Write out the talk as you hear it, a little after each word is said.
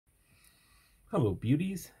Hello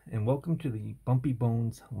beauties, and welcome to the Bumpy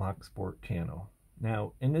Bones Locksport channel.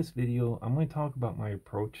 Now in this video I'm going to talk about my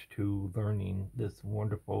approach to learning this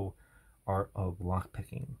wonderful art of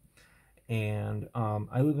lockpicking. And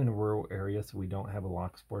I live in a rural area, so we don't have a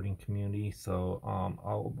locksporting community, so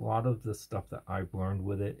a lot of the stuff that I've learned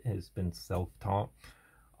with it has been self-taught.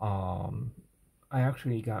 I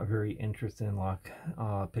actually got very interested in lock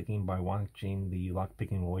picking by watching the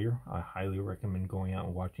Lockpicking Lawyer. I highly recommend going out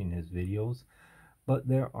and watching his videos. But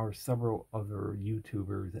there are several other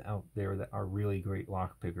YouTubers out there that are really great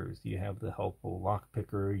lock pickers. You have the Helpful Lock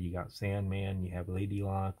Picker, you got Sandman, you have Lady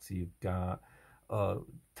Locks, you've got a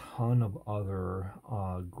ton of other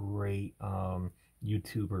great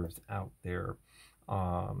YouTubers out there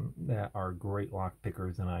that are great lock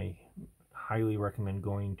pickers, and I highly recommend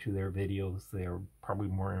going to their videos. They're probably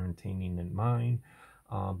more entertaining than mine,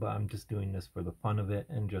 but I'm just doing this for the fun of it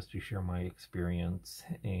and just to share my experience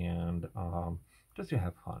and just to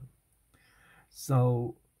have fun.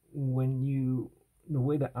 So the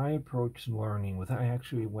way that I approached learning was I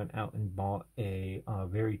actually went out and bought a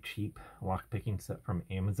very cheap lockpicking set from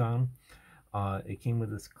Amazon. It came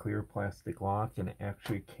with this clear plastic lock, and it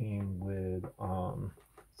actually came with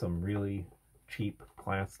some really cheap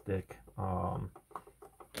plastic. Of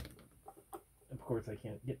course, I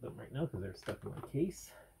can't get them right now because they're stuck in my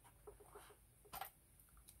case.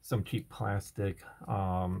 Some cheap plastic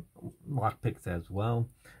lock picks as well.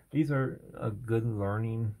 These are a good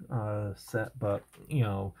learning set, but you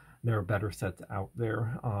know, there are better sets out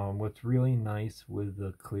there. What's really nice with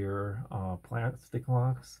the clear plastic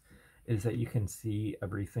locks is that you can see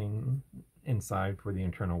everything inside for the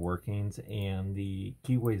internal workings, and the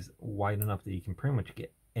keyway is wide enough that you can pretty much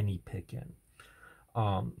get any pick in.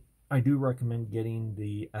 I do recommend getting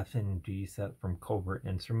the F&G set from Covert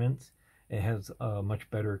Instruments. It has a much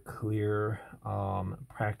better clear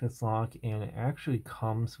practice lock, and it actually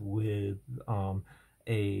comes with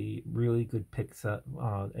a really good pick set.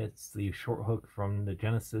 It's the short hook from the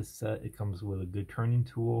Genesis set. It comes with a good turning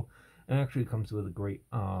tool, and actually comes with a great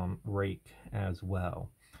rake as well.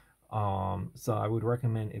 So I would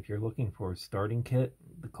recommend, if you're looking for a starting kit,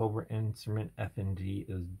 the Covert Instrument F&G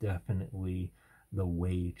is definitely the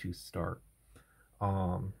way to start.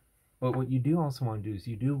 But what you do also want to do is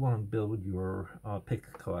you do want to build your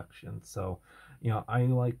pick collection. So, you know, I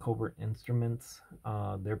like Covert Instruments.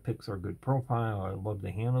 Their picks are good profile. I love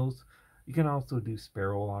the handles. You can also do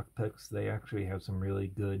Sparrow lock picks. They actually have some really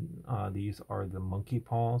good, these are the monkey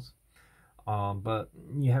paws. But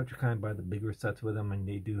you have to kind of buy the bigger sets with them, and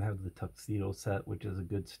they do have the Tuxedo set, which is a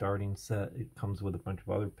good starting set. It comes with a bunch of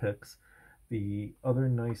other picks. The other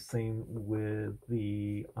nice thing with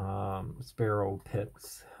the Sparrow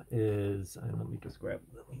picks is, and let me just grab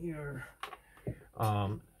them here,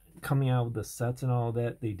 coming out of the sets and all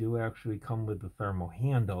that, they do actually come with the thermal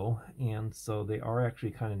handle, and so they are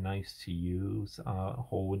actually kind of nice to use,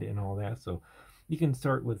 hold and all that. So you can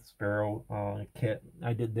start with Sparrow kit.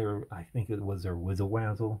 I did their, I think it was their Whizzle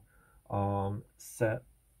Wazzle set.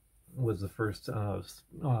 Was the first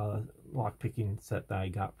lockpicking set that I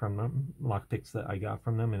got from them, lockpicks that I got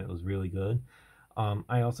from them, and it was really good.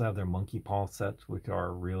 I also have their monkey paw sets, which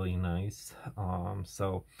are really nice.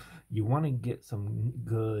 So you want to get some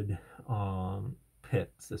good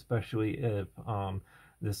picks, especially if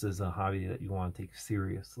this is a hobby that you want to take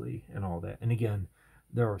seriously and all that. And again,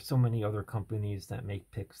 there are so many other companies that make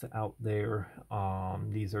picks out there.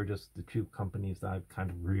 These are just the two companies that I've kind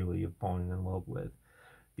of really fallen in love with.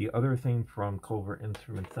 The other thing from Covert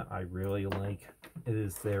Instruments that I really like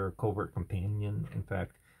is their Covert Companion. In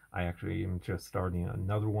fact, I actually am just starting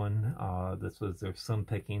another one. This was their Sun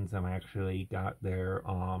Pickings, and I actually got their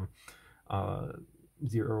their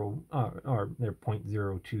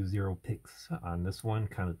 .020 picks on this one,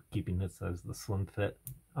 kind of keeping this as the slim fit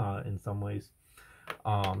in some ways.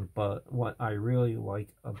 But what I really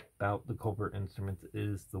like about the Covert Instruments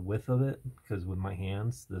is the width of it, because with my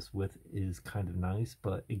hands this width is kind of nice,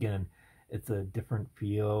 but again, it's a different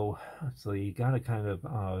feel, so you got to kind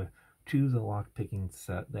of choose a lock picking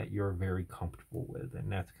set that you're very comfortable with, and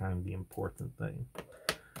that's kind of the important thing.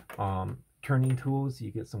 Turning tools, you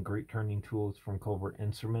get some great turning tools from Covert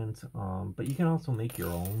Instruments, but you can also make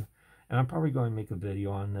your own. And I'm probably going to make a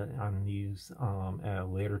video on these at a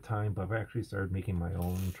later time, but I've actually started making my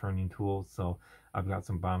own turning tools. So I've got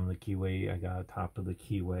some bottom of the keyway, I got a top of the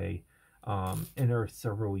keyway, and there are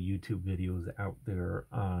several YouTube videos out there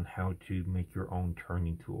on how to make your own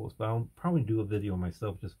turning tools. But I'll probably do a video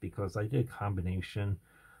myself, just because I did a combination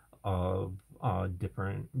of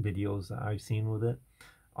different videos that I've seen with it.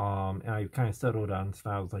 And I've kind of settled on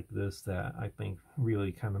styles like this that I think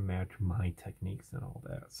really kind of match my techniques and all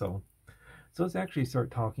that. So So let's actually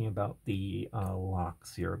start talking about the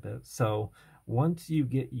locks here a bit. So once you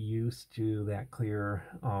get used to that clear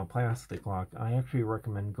plastic lock, I actually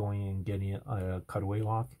recommend going and getting a cutaway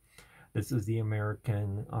lock. This is the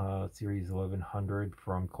American Series 1100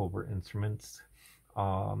 from Covert Instruments.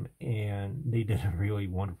 And they did a really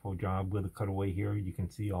wonderful job with the cutaway here. You can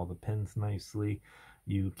see all the pins nicely.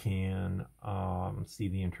 You can see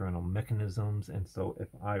the internal mechanisms. And so if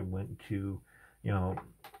I went to,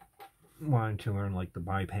 wanted to learn like the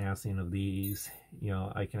bypassing of these,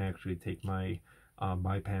 I can actually take my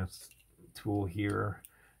bypass tool here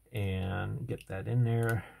and get that in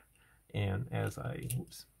there. And as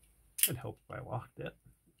it helped if I locked it.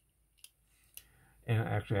 And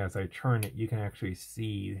actually, as I turn it, you can actually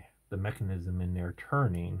see the mechanism in there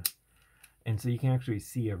turning. And so you can actually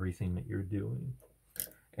see everything that you're doing.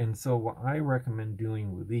 And so what I recommend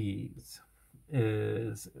doing with these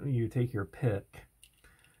is you take your pick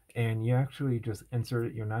and you actually just insert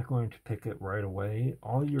it. You're not going to pick it right away.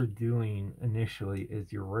 All you're doing initially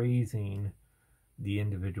is you're raising the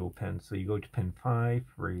individual pins. So you go to pin 5,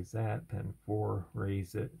 raise that, pin 4,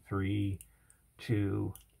 raise it, 3,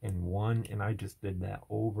 2, and 1, and I just did that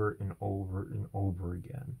over and over and over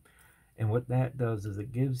again. And what that does is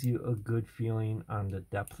it gives you a good feeling on the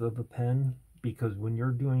depth of the pin, because when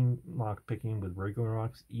you're doing lock picking with regular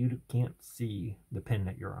locks, you can't see the pin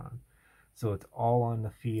that you're on. So it's all on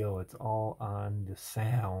the feel, it's all on the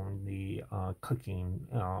sound, the clicking.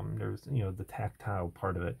 There's the tactile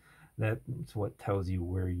part of it. That's what tells you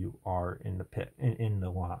where you are in the pit, in the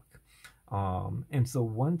lock. And so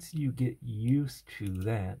once you get used to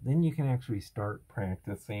that, then you can actually start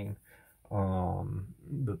practicing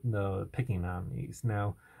the picking on these.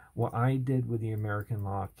 Now, what I did with the American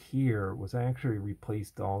lock here was I actually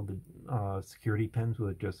replaced all the security pins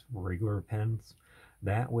with just regular pins.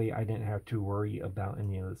 That way I didn't have to worry about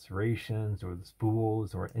any of the serrations or the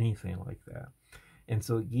spools or anything like that. And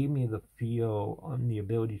so it gave me the feel, the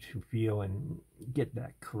ability to feel and get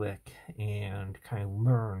that click and kind of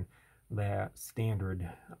learn that standard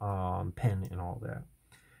pen and all that.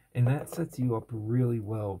 And that sets you up really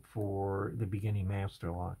well for the beginning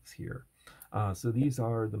master locks here. So these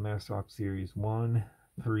are the Master Lock Series 1,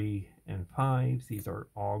 3, and 5. These are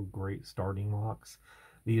all great starting locks.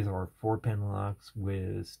 These are 4-pin locks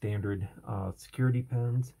with standard security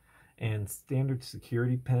pins. And standard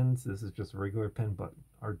security pins, this is just a regular pin, but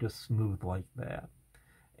are just smooth like that.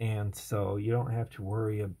 And so you don't have to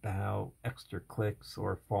worry about extra clicks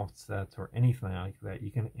or false sets or anything like that.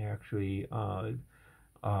 You can actually,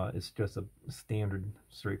 it's just a standard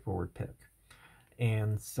straightforward pick.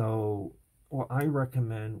 And so what I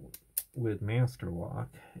recommend with Master Lock,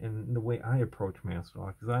 and the way I approach Master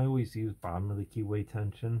Lock, is I always use bottom of the keyway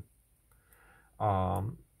tension.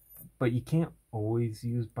 But you can't always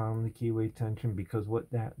use bottom of the keyway tension, because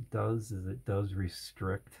what that does is it does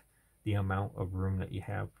restrict the amount of room that you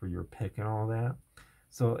have for your pick and all that.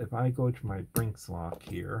 So if I go to my Brinks lock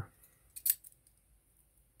here,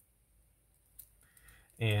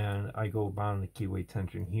 and I go bottom of the keyway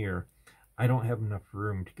tension here, I don't have enough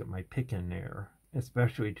room to get my pick in there,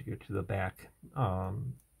 especially to get to the back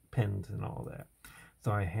pins and all that.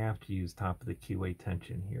 So I have to use top of the keyway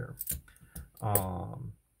tension here.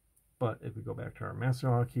 But if we go back to our master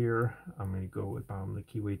lock here, I'm going to go with bottom of the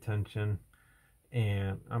keyway tension,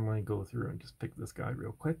 and I'm going to go through and just pick this guy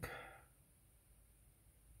real quick.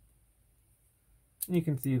 And you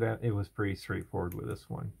can see that it was pretty straightforward with this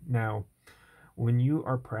one. Now, when you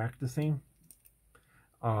are practicing,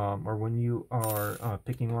 or when you are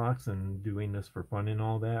picking locks and doing this for fun and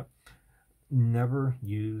all that, never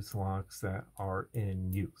use locks that are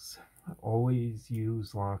in use. Always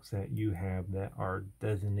use locks that you have that are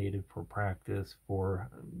designated for practice, for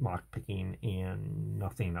lock picking, and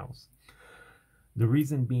nothing else. The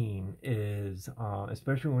reason being is,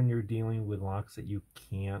 especially when you're dealing with locks that you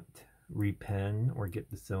can't repin or get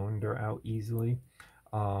the cylinder out easily.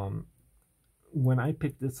 When I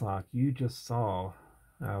picked this lock, you just saw,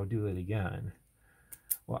 I'll do it again.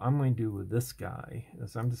 What I'm going to do with this guy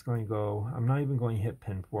is I'm just going to go, I'm not even going to hit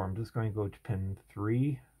pin 4, I'm just going to go to pin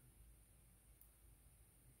 3,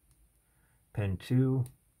 pin 2,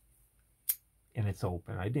 and it's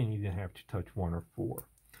open. I didn't even have to touch 1 or 4.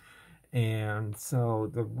 And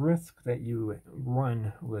so the risk that you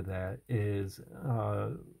run with that is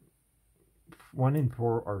 1 and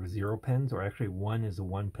 4 are 0 pins, or actually 1 is a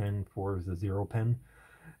 1 pin, 4 is a 0 pin.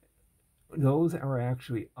 Those are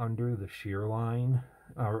actually under the shear line,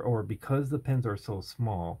 or because the pins are so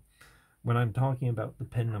small. When I'm talking about the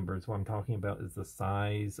pin numbers, what I'm talking about is the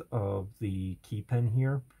size of the key pin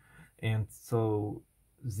here. And so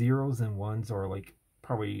 0s and 1s are like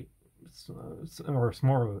probably or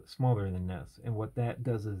smaller than this. And what that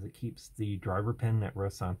does is it keeps the driver pin that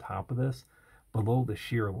rests on top of this below the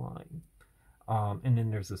shear line. And then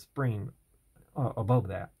there's a spring above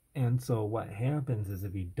that. And so what happens is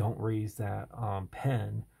if you don't raise that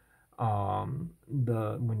pin,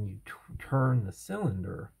 when you turn the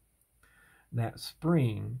cylinder, that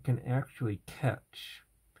spring can actually catch,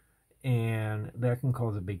 and that can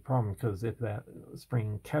cause a big problem, because if that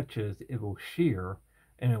spring catches, it will shear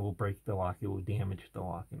and it will break the lock, it will damage the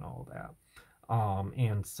lock and all that.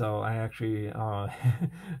 And so I actually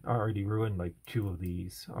already ruined like 2 of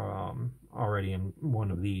these already in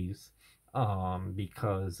one of these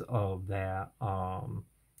because of that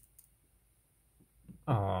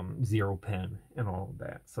 0 pin and all of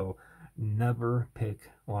that. So never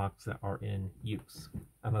pick locks that are in use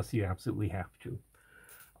unless you absolutely have to.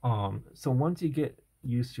 So once you get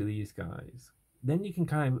used to these guys, then you can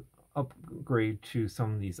kind of upgrade to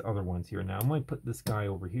some of these other ones here. Now I might put this guy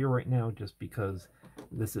over here right now just because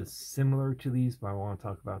this is similar to these, but I want to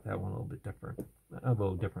talk about that one a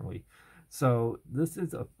little differently. So this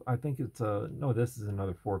is I think it's no, this is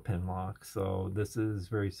another 4-pin lock. So this is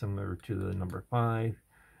very similar to the number 5.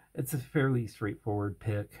 It's a fairly straightforward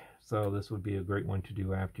pick, so this would be a great one to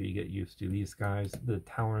do after you get used to these guys. The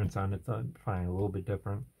tolerance on it's fine, a little bit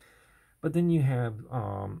different. But then you have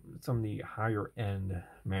some of the higher end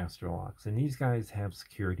master locks, and these guys have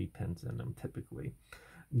security pins in them typically.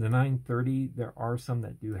 The 930, there are some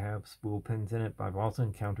that do have spool pins in it, but I've also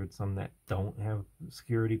encountered some that don't have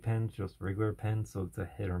security pins, just regular pins, so it's a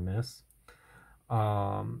hit or miss.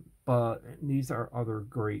 But these are other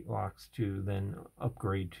great locks to then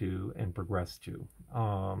upgrade to and progress to.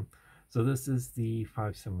 So this is the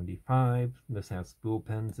 575. This has spool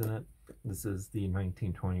pins in it. This is the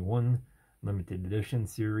 1921 limited edition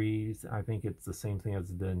series. I think it's the same thing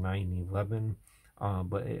as the 911,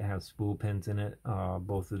 but it has spool pins in it.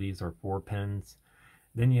 Both of these are 4 pins.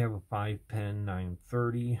 Then you have a 5-pin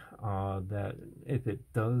 930 that, if it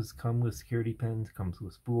does come with security pins, comes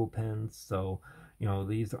with spool pins. So, you know,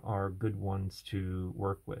 these are good ones to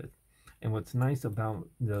work with. And what's nice about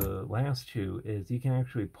the last 2 is you can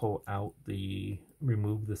actually pull out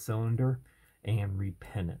remove the cylinder and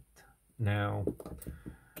repin it. Now,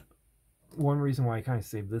 one reason why I kind of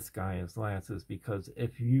saved this guy as last is because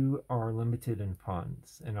if you are limited in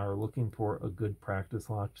funds and are looking for a good practice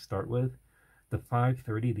lock to start with, the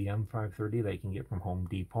 530, the M530 that you can get from Home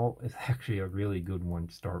Depot is actually a really good one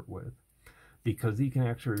to start with, because you can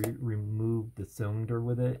actually remove the cylinder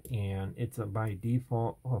with it, and it's by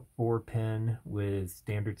default a 4-pin with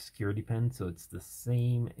standard security pins, so it's the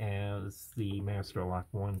same as the Master Lock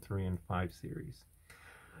 1, 3, and 5 series.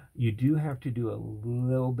 You do have to do a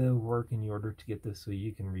little bit of work in order to get this so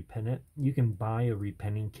you can repin it. You can buy a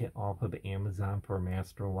repinning kit off of Amazon for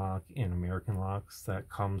Master Lock and American Locks that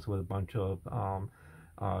comes with a bunch of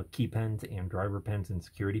key pins and driver pins and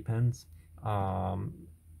security pins.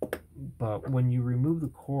 But when you remove the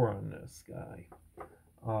core on this guy,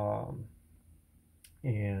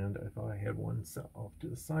 and I thought I had one set off to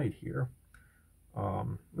the side here.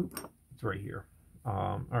 Oops, it's right here.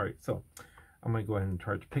 All right, so I'm going to go ahead and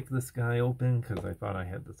try to pick this guy open because I thought I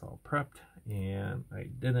had this all prepped, and I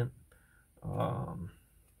didn't.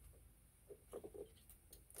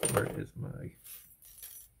 Where is my...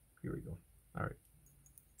 Here we go. All right.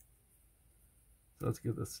 So let's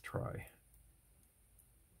give this a try.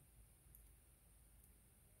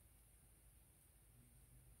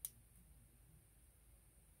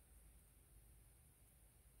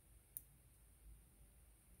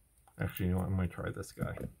 Actually, you know what? I'm going to try this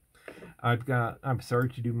guy. I'm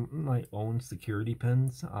started to do my own security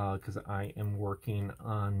pins because I am working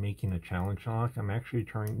on making a challenge lock. I'm actually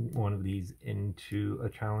turning one of these into a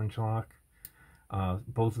challenge lock.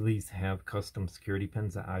 Both of these have custom security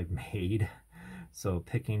pins that I've made, so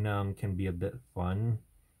picking them can be a bit fun.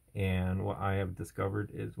 And what I have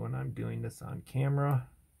discovered is when I'm doing this on camera,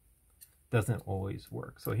 it doesn't always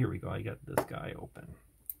work. So here we go. I got this guy open.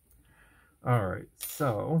 All right,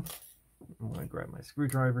 so I'm going to grab my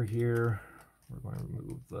screwdriver here. We're going to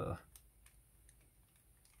remove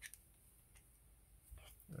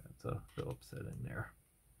that's a Phillips head in there.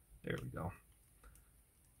 There we go.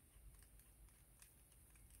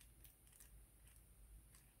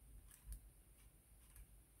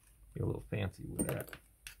 Be a little fancy with that.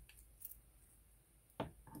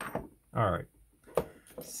 All right.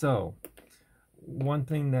 So one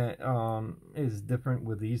thing that is different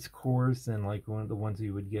with these cores than like one of the ones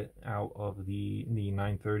you would get out of the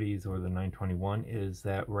 930s or the 921 is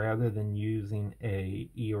that rather than using a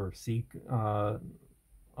E or C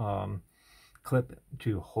clip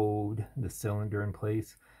to hold the cylinder in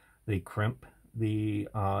place, they crimp the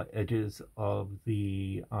edges of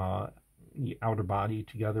the outer body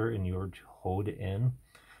together and you're to hold it in.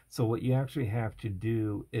 So what you actually have to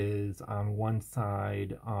do is on one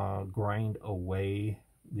side grind away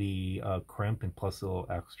the crimp and plus a little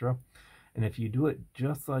extra. And if you do it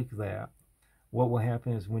just like that, what will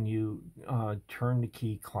happen is when you turn the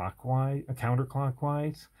key clockwise,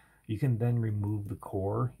 counterclockwise, you can then remove the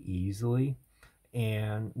core easily.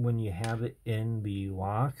 And when you have it in the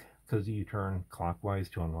lock, because you turn clockwise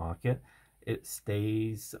to unlock it, it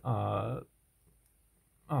stays,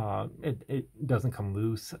 it doesn't come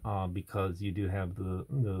loose because you do have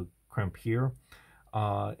the crimp here.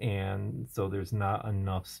 And so there's not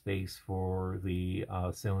enough space for the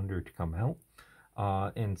cylinder to come out.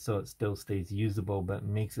 And so it still stays usable, but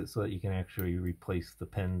makes it so that you can actually replace the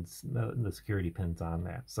pins, the security pins on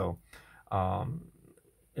that. So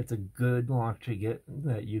it's a good lock to get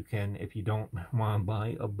that you can, if you don't want to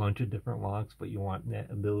buy a bunch of different locks, but you want that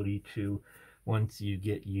ability to, once you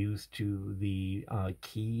get used to the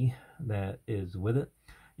key that is with it,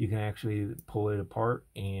 you can actually pull it apart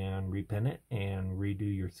and repin it and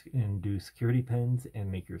redo your, and do security pins and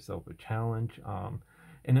make yourself a challenge.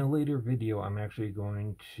 In a later video, I'm actually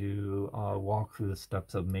going to walk through the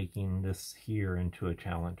steps of making this here into a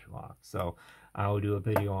challenge lock. So I'll do a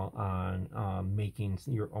video on making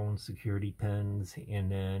your own security pins,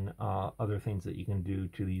 and then other things that you can do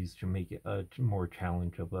to these to make it a more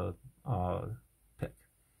challenge of a pick.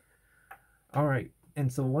 All right,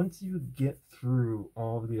 and so once you get through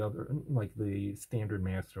all of the other, like the standard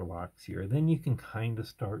master locks here, then you can kind of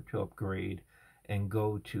start to upgrade and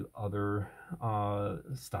go to other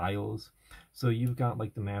styles. So you've got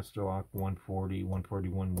like the Master Lock 140,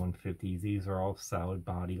 141, 150. These are all solid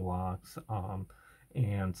body locks.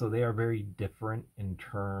 And so they are very different in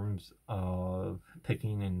terms of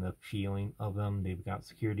picking and the feeling of them. They've got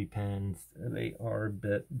security pins. They are a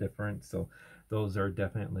bit different. So those are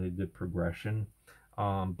definitely a good progression.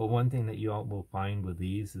 But one thing that you all will find with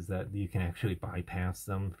these is that you can actually bypass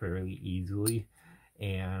them fairly easily.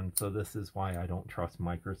 And so this is why I don't trust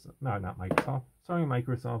Microsoft. No, not Microsoft. Sorry,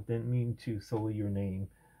 Microsoft. Didn't mean to sully your name.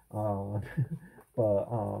 But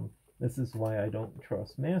this is why I don't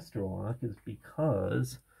trust Master Lock, is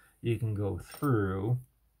because you can go through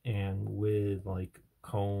and with like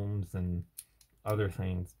combs and other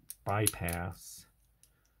things bypass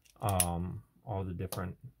all the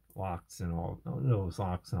different locks and all those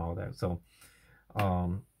locks and all that. So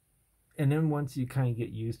and then once you kind of get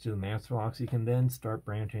used to the master locks, you can then start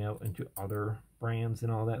branching out into other brands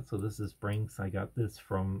and all that. So this is Brinks. I got this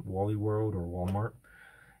from Wally World or Walmart.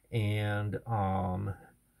 And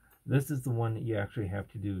this is the one that you actually have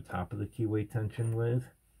to do top of the keyway tension with.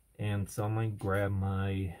 And so I'm going to grab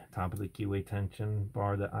my top of the keyway tension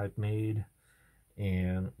bar that I've made.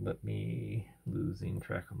 And let me losing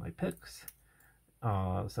track of my picks.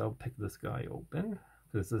 So I'll pick this guy open,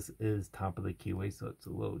 because this is top of the keyway, so it's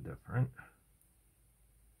a little different.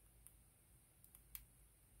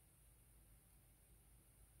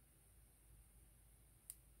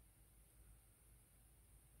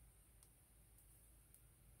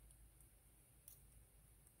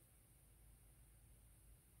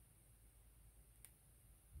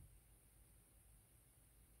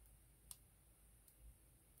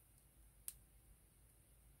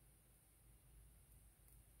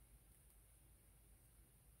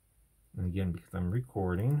 And again, because I'm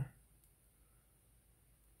recording,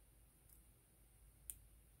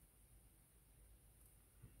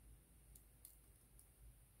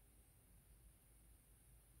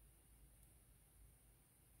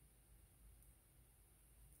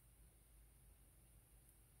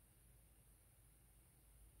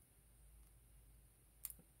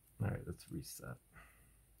 all right, let's reset.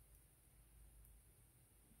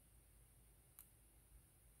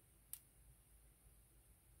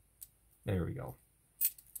 There we go.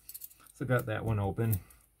 So got that one open.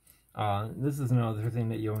 This is another thing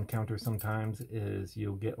that you'll encounter sometimes, is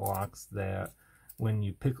you'll get locks that when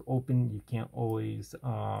you pick open, you can't always,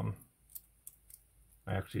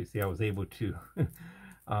 actually, see, I was able to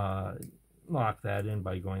lock that in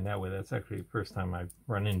by going that way. That's actually the first time I've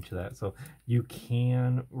run into that. So you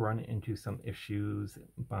can run into some issues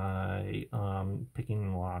by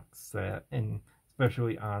picking locks that, and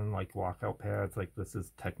especially on like lockout pads, like this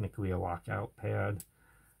is technically a lockout pad.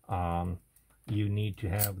 You need to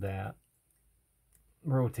have that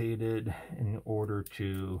rotated in order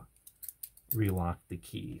to relock the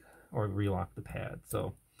key or relock the pad.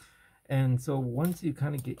 So, and so once you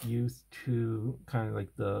kind of get used to kind of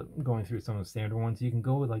like the going through some of the standard ones, you can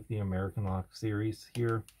go with like the American Lock series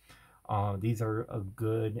here. These are a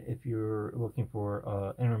good, if you're looking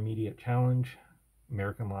for intermediate challenge,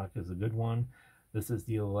 American Lock is a good one. This is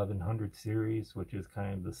the 1100 series, which is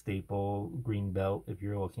kind of the staple green belt if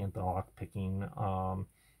you're looking at the lock picking.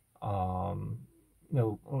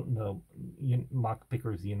 No, Lock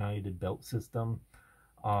Pickers United belt system.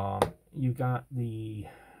 You got the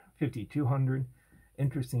 5200.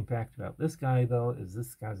 Interesting fact about this guy, though, is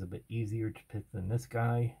this guy's a bit easier to pick than this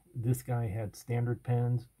guy. This guy had standard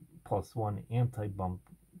pins plus one anti-bump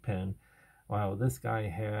pin, while this guy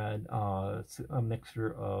had a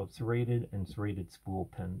mixture of serrated and serrated spool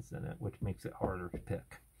pins in it, which makes it harder to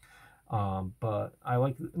pick. But I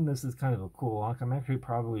like, this is kind of a cool lock. I'm actually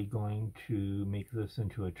probably going to make this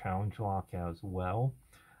into a challenge lock as well.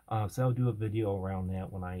 So I'll do a video around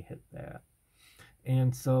that when I hit that.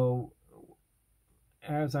 And so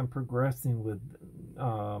as I'm progressing with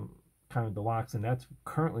kind of the locks, and that's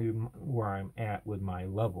currently where I'm at with my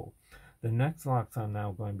level. The next locks I'm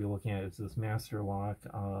now going to be looking at is this Master Lock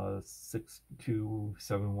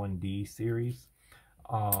 6271D series.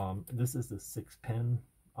 This is the 6-pin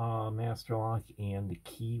Master Lock, and the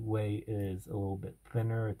keyway is a little bit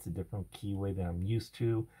thinner. It's a different keyway than I'm used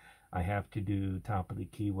to. I have to do top of the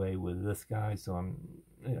keyway with this guy, so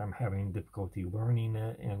I'm having difficulty learning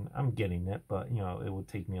it, and I'm getting it, but you know, it will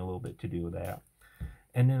take me a little bit to do that.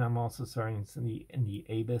 And then I'm also starting in the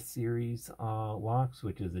Abyss series locks,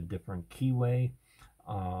 which is a different keyway.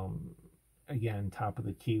 Again, top of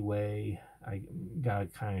the keyway, I gotta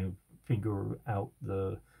kind of figure out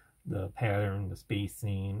the pattern, the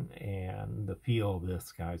spacing, and the feel of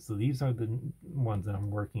this guy. So these are the ones that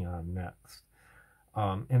I'm working on next.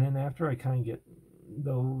 And then after I kind of get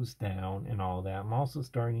those down and all that, I'm also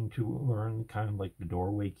starting to learn kind of like the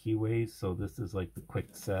doorway keyways. So this is like the quick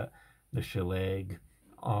set, the shelag.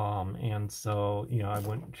 And so, you know, I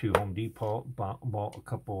went to Home Depot, bought a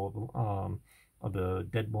couple of the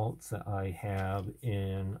deadbolts that I have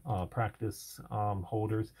in practice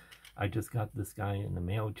holders. I just got this guy in the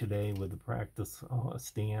mail today with the practice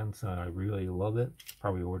stand, so I really love it.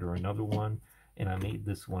 Probably order another one. And I made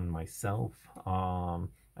this one myself.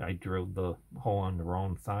 I drilled the hole on the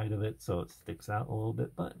wrong side of it, so it sticks out a little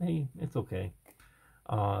bit, but hey, it's okay.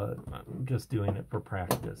 I'm just doing it for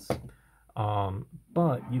practice.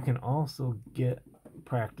 But you can also get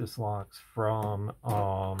practice locks from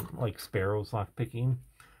like Sparrow's Lockpicking.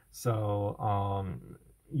 So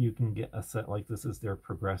you can get a set like this. Is their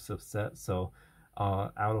progressive set. So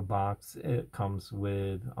out of box it comes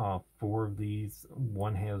with 4 of these.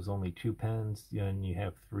 One has only 2 pins, and you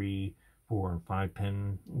have 3, 4, and 5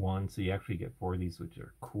 pin ones, so you actually get 4 of these, which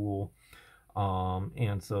are cool.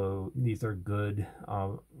 And so these are good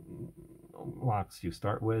locks to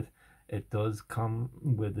start with. It does come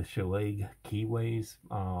with the shelag keyways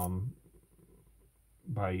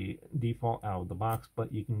by default out of the box,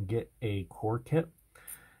 but you can get a core kit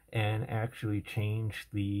and actually change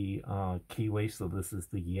the keyway. So this is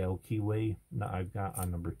the Yale keyway that I've got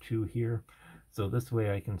on number 2 here. So this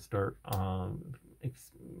way I can start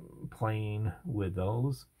playing with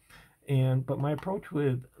those. But my approach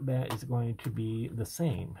with that is going to be the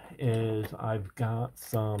same. Is I've got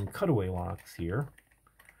some cutaway locks here.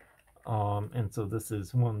 And so this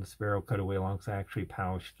is one of the Sparrow cutaway locks. I actually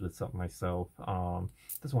polished this up myself.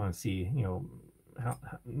 Just want to see, you know, how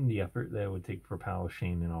the effort that it would take for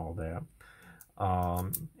polishing and all that.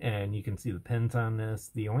 And you can see the pins on this.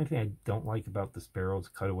 The only thing I don't like about the Sparrow's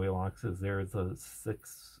cutaway locks is there's a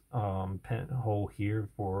 6 pin hole here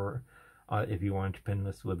for if you want to pin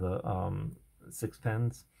this with a 6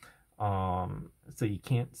 pins. So you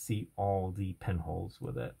can't see all the pinholes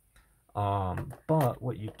with it. But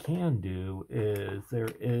what you can do is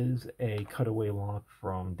there is a cutaway lock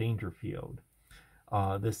from Dangerfield.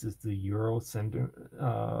 This is the Euro cylinder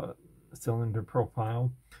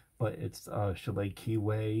profile, but it's a shelag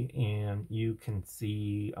keyway, and you can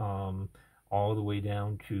see all the way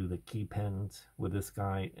down to the key pins with this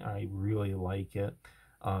guy. I really like it.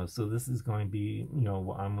 So this is going to be, you know,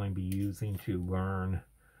 what I'm going to be using to learn,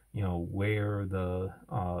 you know, where the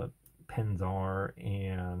pins are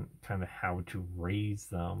and kind of how to raise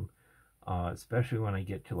them, especially when I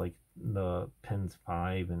get to like the pins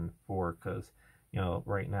 5 and 4, because you know,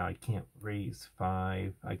 right now I can't raise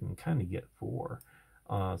 5. I can kind of get 4.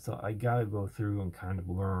 So I gotta go through and kind of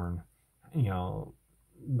learn, you know,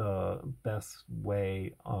 the best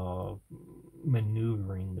way of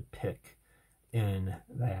maneuvering the pick in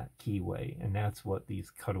that keyway, and that's what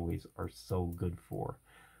these cutaways are so good for.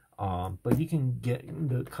 But you can get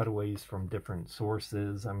the cutaways from different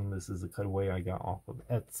sources. I mean, this is a cutaway I got off of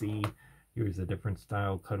Etsy. Here's a different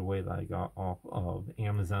style cutaway that I got off of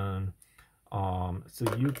Amazon.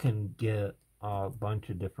 So you can get a bunch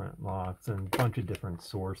of different locks and a bunch of different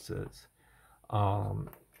sources.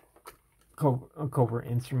 Covert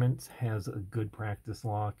Instruments has a good practice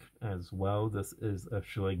lock as well. This is a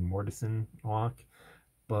Schlage-Mortensen lock,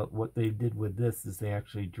 but what they did with this is they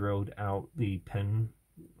actually drilled out the pin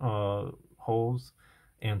holes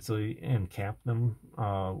and capped them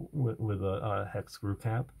with a hex screw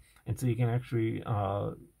cap, and so you can actually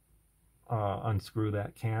unscrew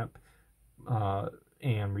that cap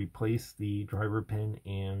and replace the driver pin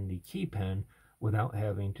and the key pin without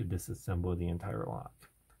having to disassemble the entire lock.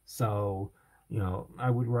 So, you know, I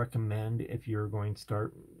would recommend, if you're going to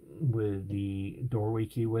start with the doorway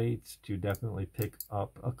key weights, to definitely pick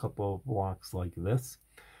up a couple of locks like this,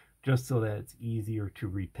 just so that it's easier to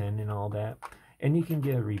repin and all that. And you can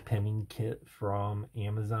get a repinning kit from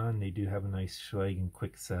Amazon. They do have a nice Schlage and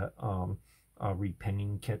Quickset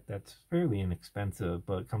repinning kit that's fairly inexpensive,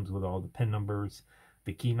 but it comes with all the pin numbers,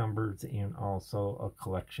 the key numbers, and also a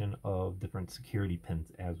collection of different security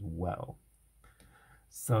pins as well.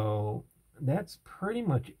 So that's pretty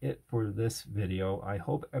much it for this video. I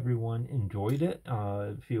hope everyone enjoyed it.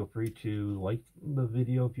 Feel free to like the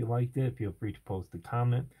video if you liked it. Feel free to post a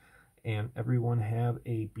comment. And everyone have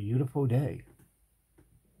a beautiful day.